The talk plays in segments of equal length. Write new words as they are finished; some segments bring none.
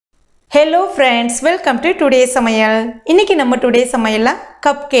Hello friends, welcome to today's Samayal. இன்னைக்கு நம்ம today's Samayalல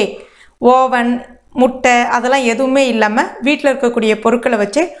cup cake, oven, முட்டை அதெல்லாம் எதுவுமே இல்லாம வீட்ல இருக்கக்கூடிய பொருட்களை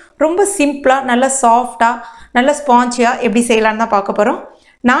வச்சு ரொம்ப சிம்பிளா, நல்ல சாஃப்ட்டா, நல்ல ஸ்பாஞ்சியா எப்படி செய்யலாம்னு தான் பார்க்க போறோம்.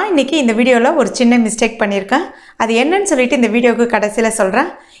 நான் இன்னைக்கு இந்த வீடியோல ஒரு சின்ன மிஸ்டேக் பண்ணிருக்கேன். அது என்னன்னு சொல்லிட்டு இந்த வீடியோக்கு கடைசில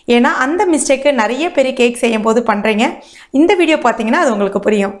சொல்றேன். ஏனா அந்த மிஸ்டேக் நிறைய பேர் கேக் செய்யும்போது பண்றீங்க. இந்த வீடியோ பாத்தீங்கன்னா அது உங்களுக்கு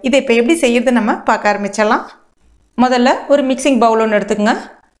புரியும். இதை இப்போ எப்படி செய்யறது நம்ம பார்க்க ஆரம்பிச்சலாம். முதல்ல ஒரு மிக்சிங் பவுல் ஒன்னு எடுத்துக்கங்க.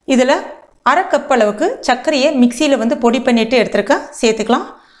 இதில் அரை கப் அளவுக்கு சர்க்கரையை மிக்சியில் வந்து பொடி பண்ணிவிட்டு எடுத்துருக்கேன், சேர்த்துக்கலாம்.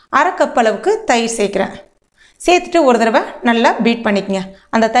 அரை கப் அளவுக்கு தயிர் சேர்க்குறேன். சேர்த்துட்டு ஒரு தடவை நல்லா பீட் பண்ணிக்கங்க.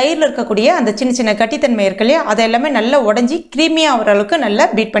 அந்த தயிரில் இருக்கக்கூடிய அந்த சின்ன சின்ன கட்டித்தன்மை இருக்கு இல்லையா, அதை எல்லாமே நல்லா உடஞ்சி க்ரீமியாக ஆகிற அளவுக்கு நல்லா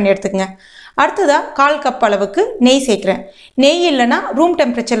பீட் பண்ணி எடுத்துக்கங்க. அடுத்ததாக 1/4 கப் அளவுக்கு நெய் சேர்க்குறேன். நெய் இல்லைன்னா ரூம்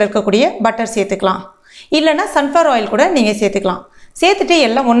டெம்பரேச்சரில் இருக்கக்கூடிய பட்டர் சேர்த்துக்கலாம், இல்லைன்னா சன்ஃப்ளவர் ஆயில் கூட நீங்கள் சேர்த்துக்கலாம். சேர்த்துட்டு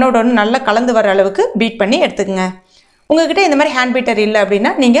எல்லாம் ஒன்றோட ஒன்று நல்லா கலந்து வர அளவுக்கு பீட் பண்ணி எடுத்துக்கங்க. உங்கள்கிட்ட இந்த மாதிரி ஹேண்ட் பீட்டர் இல்லை அப்படின்னா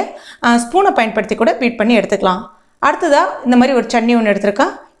நீங்கள் ஸ்பூனை பயன்படுத்தி கூட பீட் பண்ணி எடுத்துக்கலாம். அடுத்ததாக இந்த மாதிரி ஒரு சட்னி ஒன்று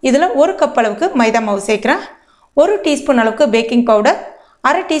எடுத்துருக்கேன். இதில் 1 கப் அளவுக்கு மைதா மாவு சேர்க்குறேன். 1 டீஸ்பூன் அளவுக்கு பேக்கிங் பவுடர்,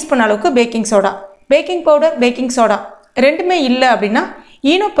 அரை டீஸ்பூன் அளவுக்கு baking soda. Baking powder, baking soda ரெண்டுமே இல்லை அப்படின்னா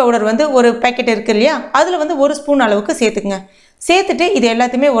ஈனோ பவுடர் வந்து ஒரு பேக்கெட் இருக்குது இல்லையா, அதில் வந்து 1 ஸ்பூன் அளவுக்கு சேர்த்துக்குங்க. சேர்த்துட்டு இது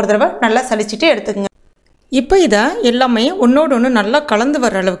எல்லாத்தையுமே ஒரு தடவை நல்லா சலிச்சுட்டு எடுத்துக்குங்க. இப்போ இதை எல்லாமே ஒன்றோடு ஒன்று நல்லா கலந்து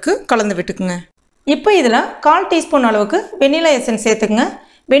வர அளவுக்கு கலந்து விட்டுக்குங்க. இப்போ இதில் 1/4 டீஸ்பூன் அளவுக்கு வெனிலா எசன்ஸ் சேர்த்துக்குங்க.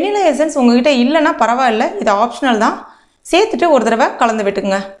 வெனிலா எசன்ஸ் உங்கள்கிட்ட இல்லைன்னா பரவாயில்ல, இது ஆப்ஷனல் தான். சேர்த்துட்டு ஒரு தடவை கலந்து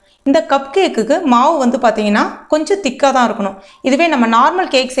விட்டுக்குங்க. இந்த கப் கேக்குக்கு மாவு வந்து பார்த்தீங்கன்னா கொஞ்சம் திக்காக தான் இருக்கணும். இதுவே நம்ம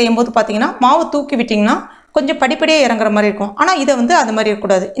நார்மல் கேக் செய்யும்போது பார்த்தீங்கன்னா மாவு தூக்கி விட்டிங்கன்னா கொஞ்சம் படிப்படியாக இறங்குற மாதிரி இருக்கும். ஆனால் இதை வந்து அது மாதிரி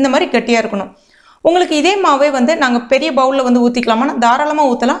இருக்கக்கூடாது, இந்த மாதிரி கெட்டியாக இருக்கணும். உங்களுக்கு இதே மாவே வந்து நாங்கள் பெரிய பவுலில் வந்து ஊற்றிக்கலாமா,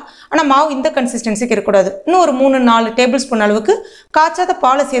 தாராளமாக ஊற்றலாம். ஆனால் மாவு இந்த கன்சிஸ்டன்சிக்கு இருக்கக்கூடாது. இன்னும் ஒரு 3-4 டேபிள் ஸ்பூன் அளவுக்கு காய்ச்சாத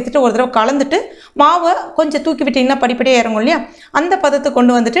பாலை சேர்த்துட்டு ஒரு தடவை கலந்துட்டு மாவை கொஞ்சம் தூக்கி விட்டிங்கன்னா படிப்படியாக இறங்கும் இல்லையா, அந்த பதத்தை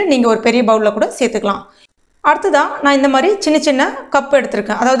கொண்டு வந்துட்டு நீங்கள் ஒரு பெரிய பவுலில் கூட சேர்த்துக்கலாம். அடுத்ததான் நான் இந்த மாதிரி சின்ன சின்ன கப்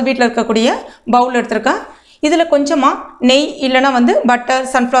எடுத்திருக்கேன், அதாவது வீட்டில் இருக்கக்கூடிய பவுல் எடுத்திருக்கேன். இதில் கொஞ்சமாக நெய் இல்லைனா வந்து பட்டர்,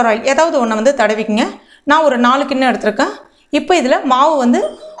 சன்ஃப்ளவர் ஆயில் ஏதாவது ஒன்று வந்து தடவிக்குங்க. நான் ஒரு 4 கிண்ணம் எடுத்திருக்கேன். இப்போ இதில் மாவு வந்து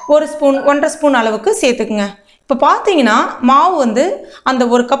 1 ஸ்பூன் 1.5 ஸ்பூன் அளவுக்கு சேர்த்துக்குங்க. இப்போ பார்த்தீங்கன்னா மாவு வந்து அந்த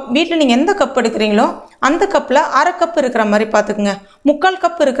ஒரு கப், வீட்டில் நீங்கள் எந்த கப் எடுக்கிறீங்களோ அந்த கப்பில் அரை கப் இருக்கிற மாதிரி பார்த்துக்குங்க. 3/4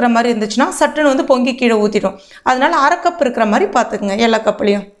 கப் இருக்கிற மாதிரி இருந்துச்சுன்னா சட்டுன்னு வந்து பொங்கி கீழே ஊற்றிடும். அதனால அரை கப் இருக்கிற மாதிரி பார்த்துக்குங்க எல்லா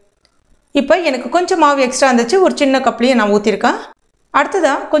கப்லேயும். இப்போ எனக்கு கொஞ்சம் மாவு எக்ஸ்ட்ரா இருந்துச்சு, ஒரு சின்ன கப்லேயும் நான் ஊற்றிருக்கேன்.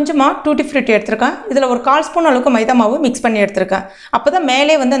 அடுத்ததாக கொஞ்சமாக டூட்டி ஃப்ரூட்டி எடுத்திருக்கேன். இதில் ஒரு 1/4 ஸ்பூன் அளவுக்கு மைதா மாவு மிக்ஸ் பண்ணி எடுத்திருக்கேன். அப்போ தான்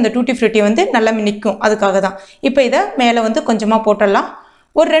மேலே வந்து அந்த டூட்டி ஃப்ரூட்டி வந்து நல்லா நிற்கும், அதுக்காக தான். இப்போ இதை மேலே வந்து கொஞ்சமாக போட்டுடலாம்.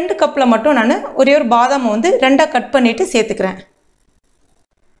 ஒரு 2 கப்பில் மட்டும் நான் ஒரே ஒரு பாதாமை வந்து 2ஆக கட் பண்ணிவிட்டு சேர்த்துக்கிறேன்.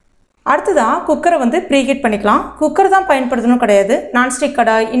 அடுத்ததாக குக்கரை வந்து ப்ரீஹீட் பண்ணிக்கலாம். குக்கர் தான் பயன்படுத்தணும் கிடையாது, நான்ஸ்டிக்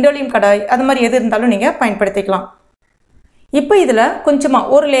கடாய், இண்டோலியம் கடாய் அது மாதிரி எது இருந்தாலும் நீங்கள் பயன்படுத்திக்கலாம். இப்போ இதில் கொஞ்சமாக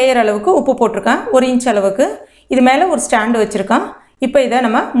ஒரு லேயர் அளவுக்கு உப்பு போட்டிருக்கேன், 1 இன்ச் அளவுக்கு. இது மேலே ஒரு ஸ்டாண்டு வச்சுருக்கேன். இப்போ இதை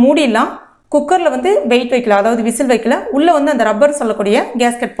நம்ம மூடிடலாம். குக்கரில் வந்து வெயிட் வைக்கல, அதாவது விசில் வைக்கல, உள்ளே வந்து அந்த ரப்பர் சொல்லக்கூடிய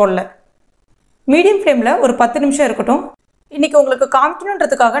கேஸ்கெட் போடல. மீடியம் ஃப்ளேமில் ஒரு 10 நிமிஷம் இருக்கட்டும். இன்றைக்கி உங்களுக்கு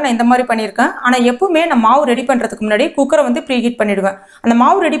காமிக்கணுன்றதுக்காக நான் இந்த மாதிரி பண்ணியிருக்கேன். ஆனால் எப்பவுமே நான் மாவு ரெடி பண்ணுறதுக்கு முன்னாடி குக்கரை வந்து ப்ரீஹீட் பண்ணிவிடுவேன். அந்த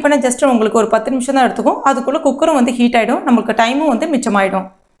மாவு ரெடி பண்ண ஜஸ்ட் உங்களுக்கு ஒரு 10 நிமிஷம் தான் எடுத்துக்கும். அதுக்குள்ளே குக்கரும் வந்து ஹீட் ஆகிடும், நம்மளுக்கு டைமும் வந்து மிச்சமாயிடும்.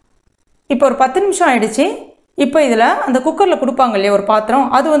 இப்போ ஒரு 10 நிமிஷம் ஆகிடுச்சு. இப்போ இதில் அந்த குக்கரில் கொடுப்பாங்க இல்லையா ஒரு பாத்திரம்,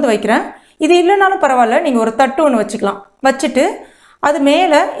 அது வந்து வைக்கிறேன். இது இல்லைனாலும் பரவாயில்ல, நீங்கள் ஒரு தட்டு ஒன்று வச்சுக்கலாம். வச்சுட்டு அது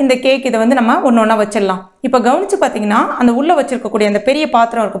மேலே இந்த கேக் இதை வந்து நம்ம ஒன்று ஒன்றா வச்சிடலாம். இப்போ கவனித்து பார்த்தீங்கன்னா அந்த உள்ளே வச்சுருக்கக்கூடிய அந்த பெரிய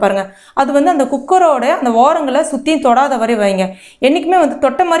பாத்திரம் இருக்குது பாருங்கள், அது வந்து அந்த குக்கரோட அந்த ஓரங்களை சுற்றியும் தொடாத வரை வைங்க. என்றைக்குமே வந்து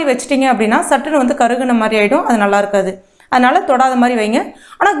தொட்ட மாதிரி வச்சிட்டிங்க அப்படின்னா சட்டுன்னு வந்து கருகுன மாதிரி ஆகிடும், அது நல்லா இருக்காது. அதனால் தொடாத மாதிரி வைங்க.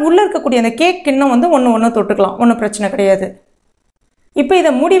 ஆனால் உள்ளே இருக்கக்கூடிய அந்த கேக் கிண்ணம் வந்து ஒன்று தொட்டுக்கலாம், ஒன்றும் பிரச்சனை கிடையாது. இப்போ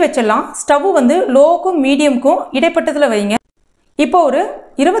இதை மூடி வச்சிடலாம். ஸ்டவ் வந்து லோக்கும் மீடியமுக்கும் இடைப்பட்டதில் வைங்க. இப்போ ஒரு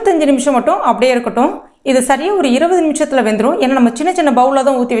 25 நிமிஷம் மட்டும் அப்படியே இருக்கட்டும். இது சரியாக ஒரு 20 நிமிஷத்தில் வெந்துடும். ஏன்னா நம்ம சின்ன சின்ன பவுலில்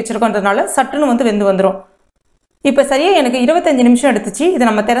தான் ஊற்றி வச்சுருக்கோன்றதுனால சட்டுன்னு வந்து வெந்து வந்துடும். இப்போ சரியாக எனக்கு 25 நிமிஷம் எடுத்துச்சு. இதை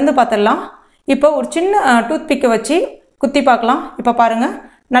நம்ம திறந்து பார்த்துடலாம். இப்போ ஒரு சின்ன டூத் பிக்கை வச்சு குத்தி பார்க்கலாம். இப்போ பாருங்கள்,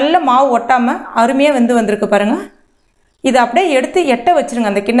 நல்ல மாவு ஒட்டாமல் அருமையாக வெந்து வந்திருக்கு பாருங்கள். இதை அப்படியே எடுத்து எட்ட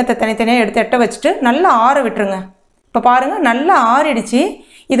வச்சுருங்க. அந்த கிண்ணத்தை தனித்தனியாக எடுத்து எட்ட வச்சுட்டு நல்லா ஆற விட்டுருங்க. இப்போ பாருங்கள், நல்லா ஆறிடுச்சு.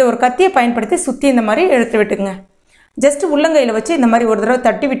 இதை ஒரு கத்தியை பயன்படுத்தி சுற்றி இந்த மாதிரி எடுத்து விட்டுக்குங்க. ஜஸ்ட் உள்ளங்கையில் வச்சு இந்த மாதிரி ஒரு தடவை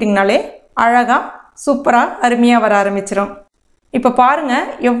தட்டி விட்டிங்கனாலே அழகாக சூப்பராக அருமையாக வர ஆரம்பிச்சிடும். இப்போ பாருங்கள்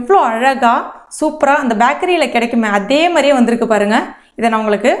எவ்வளோ அழகாக சூப்பராக அந்த பேக்கரியில் கிடைக்குமே அதே மாதிரியே வந்திருக்கு பாருங்கள். இதை நான்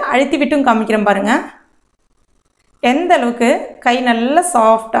உங்களுக்கு அழுத்தி விட்டும் காமிக்கிறேன் பாருங்கள். எந்த அளவுக்கு கை நல்லா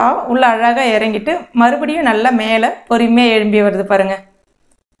சாஃப்டாக உள்ள அழகாக இறங்கிட்டு மறுபடியும் நல்லா மேலே பொறுமையாக எழும்பி வருது பாருங்கள்.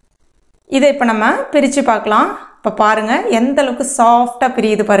 இதை இப்போ நம்ம பிரித்து பார்க்கலாம். இப்போ பாருங்கள் எந்த அளவுக்கு சாஃப்டாக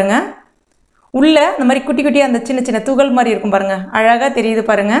பிரியுது பாருங்கள். உள்ளே இந்த மாதிரி குட்டி குட்டியாக அந்த சின்ன சின்ன துகள் மாதிரி இருக்கும் பாருங்கள், அழகாக தெரியுது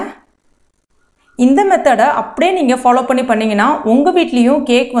பாருங்கள். இந்த மெத்தடை அப்படியே நீங்கள் ஃபாலோ பண்ணிங்கன்னா உங்கள் வீட்லேயும்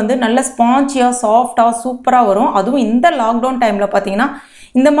கேக் வந்து நல்ல ஸ்பாஞ்சியாக சாஃப்டாக சூப்பராக வரும். அதுவும் இந்த லாக்டவுன் டைமில் பார்த்தீங்கன்னா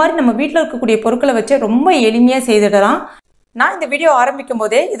இந்த மாதிரி நம்ம வீட்டில் இருக்கக்கூடிய பொருட்களை வச்சு ரொம்ப எளிமையாக செய்துடலாம். நான் இந்த வீடியோ ஆரம்பிக்கும்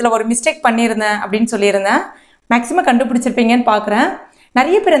போதே இதில் ஒரு மிஸ்டேக் பண்ணியிருந்தேன் அப்படின்னு சொல்லியிருந்தேன். மேக்ஸிமம் கண்டுபிடிச்சிருப்பீங்கன்னு பார்க்குறேன்.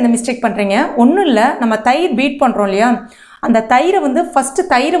 நிறைய பேர் அந்த மிஸ்டேக் பண்ணுறீங்க. ஒன்றும் இல்லை, நம்ம தயிர் பீட் பண்ணுறோம் இல்லையா, அந்த தயிரை வந்து ஃபஸ்ட்டு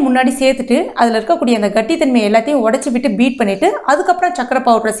தயிரை முன்னாடி சேர்த்துட்டு அதில் இருக்கக்கூடிய அந்த கட்டித்தன்மை எல்லாத்தையும் உடச்சி விட்டு பீட் பண்ணிவிட்டு அதுக்கப்புறம் சக்கரை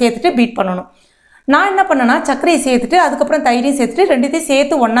பவுடரை சேர்த்துட்டு பீட் பண்ணணும். நான் என்ன பண்ணேன்னா சர்க்கரையை சேர்த்துட்டு அதுக்கப்புறம் தயிரையும் சேர்த்துட்டு ரெண்டுத்தையும்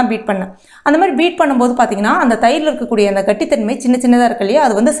சேர்த்து ஒன்றா பீட் பண்ணேன். அந்த மாதிரி பீட் பண்ணும்போது பார்த்தீங்கன்னா அந்த தயிரில் இருக்கக்கூடிய அந்த கட்டித்தன்மை சின்ன சின்னதாக இருக்கு இல்லையா,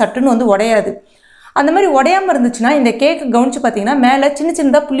 அது வந்து சட்டுன்னு வந்து உடையாது. அந்த மாதிரி உடையாமல் இருந்துச்சுன்னா இந்த கேக்கு கவனிச்சு பார்த்தீங்கன்னா மேலே சின்ன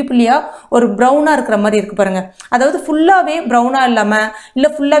சின்னதாக புள்ளி புள்ளியாக ஒரு ப்ரௌனாக இருக்கிற மாதிரி இருக்கு பாருங்கள். அதாவது ஃபுல்லாகவே ப்ரௌனாக இல்லாமல்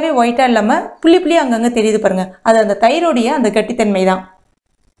இல்லை ஃபுல்லாகவே ஒயிட்டாக இல்லாமல் புள்ளி புள்ளியாக அங்கங்கே தெரியுது பாருங்கள். அது அந்த தயிரோடைய அந்த கட்டித்தன்மை தான்.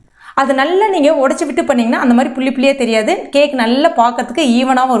 அது நல்லா நீங்கள் உடச்சி விட்டு பண்ணிங்கன்னா அந்த மாதிரி புள்ளி புள்ளியே தெரியாது. கேக் நல்லா பார்க்கறதுக்கு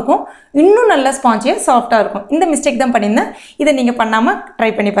ஈவனாகவும் இருக்கும், இன்னும் நல்லா ஸ்பாஞ்சியாக சாஃப்டாக இருக்கும். இந்த மிஸ்டேக் தான் பண்ணியிருந்தேன். இதை நீங்கள் பண்ணாமல் ட்ரை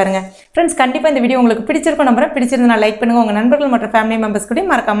பண்ணி பாருங்கள். ஃப்ரெண்ட்ஸ், கண்டிப்பாக இந்த வீடியோ உங்களுக்கு பிடிச்சிருக்கும் நம்புறேன். பிடிச்சிருந்தா லைக் பண்ணுங்கள். உங்கள் நண்பர்கள் மற்றும் ஃபேமிலி மெம்பர்ஸ் கூட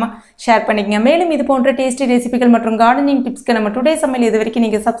மறக்காமல் ஷேர் பண்ணிக்கங்க. மேலும் இது போன்ற டேஸ்டி ரெசிபிகள் மற்றும் கார்டனிங் டிப்ஸ்க்கு நம்ம டுடே சமையல் இது வரைக்கும்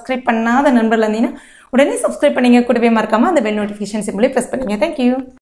நீங்கள் சப்ஸ்கிரைப் பண்ணாத நண்பர்கள் இருந்தீங்கன்னா உடனே சப்ஸ்கிரைப் பண்ணிங்க. கூடவே மறக்காமல் அந்த பெல் நோட்டிஃபிகேஷன் சிம்பிளே ப்ரெஸ் பண்ணுங்க. தேங்க்யூ.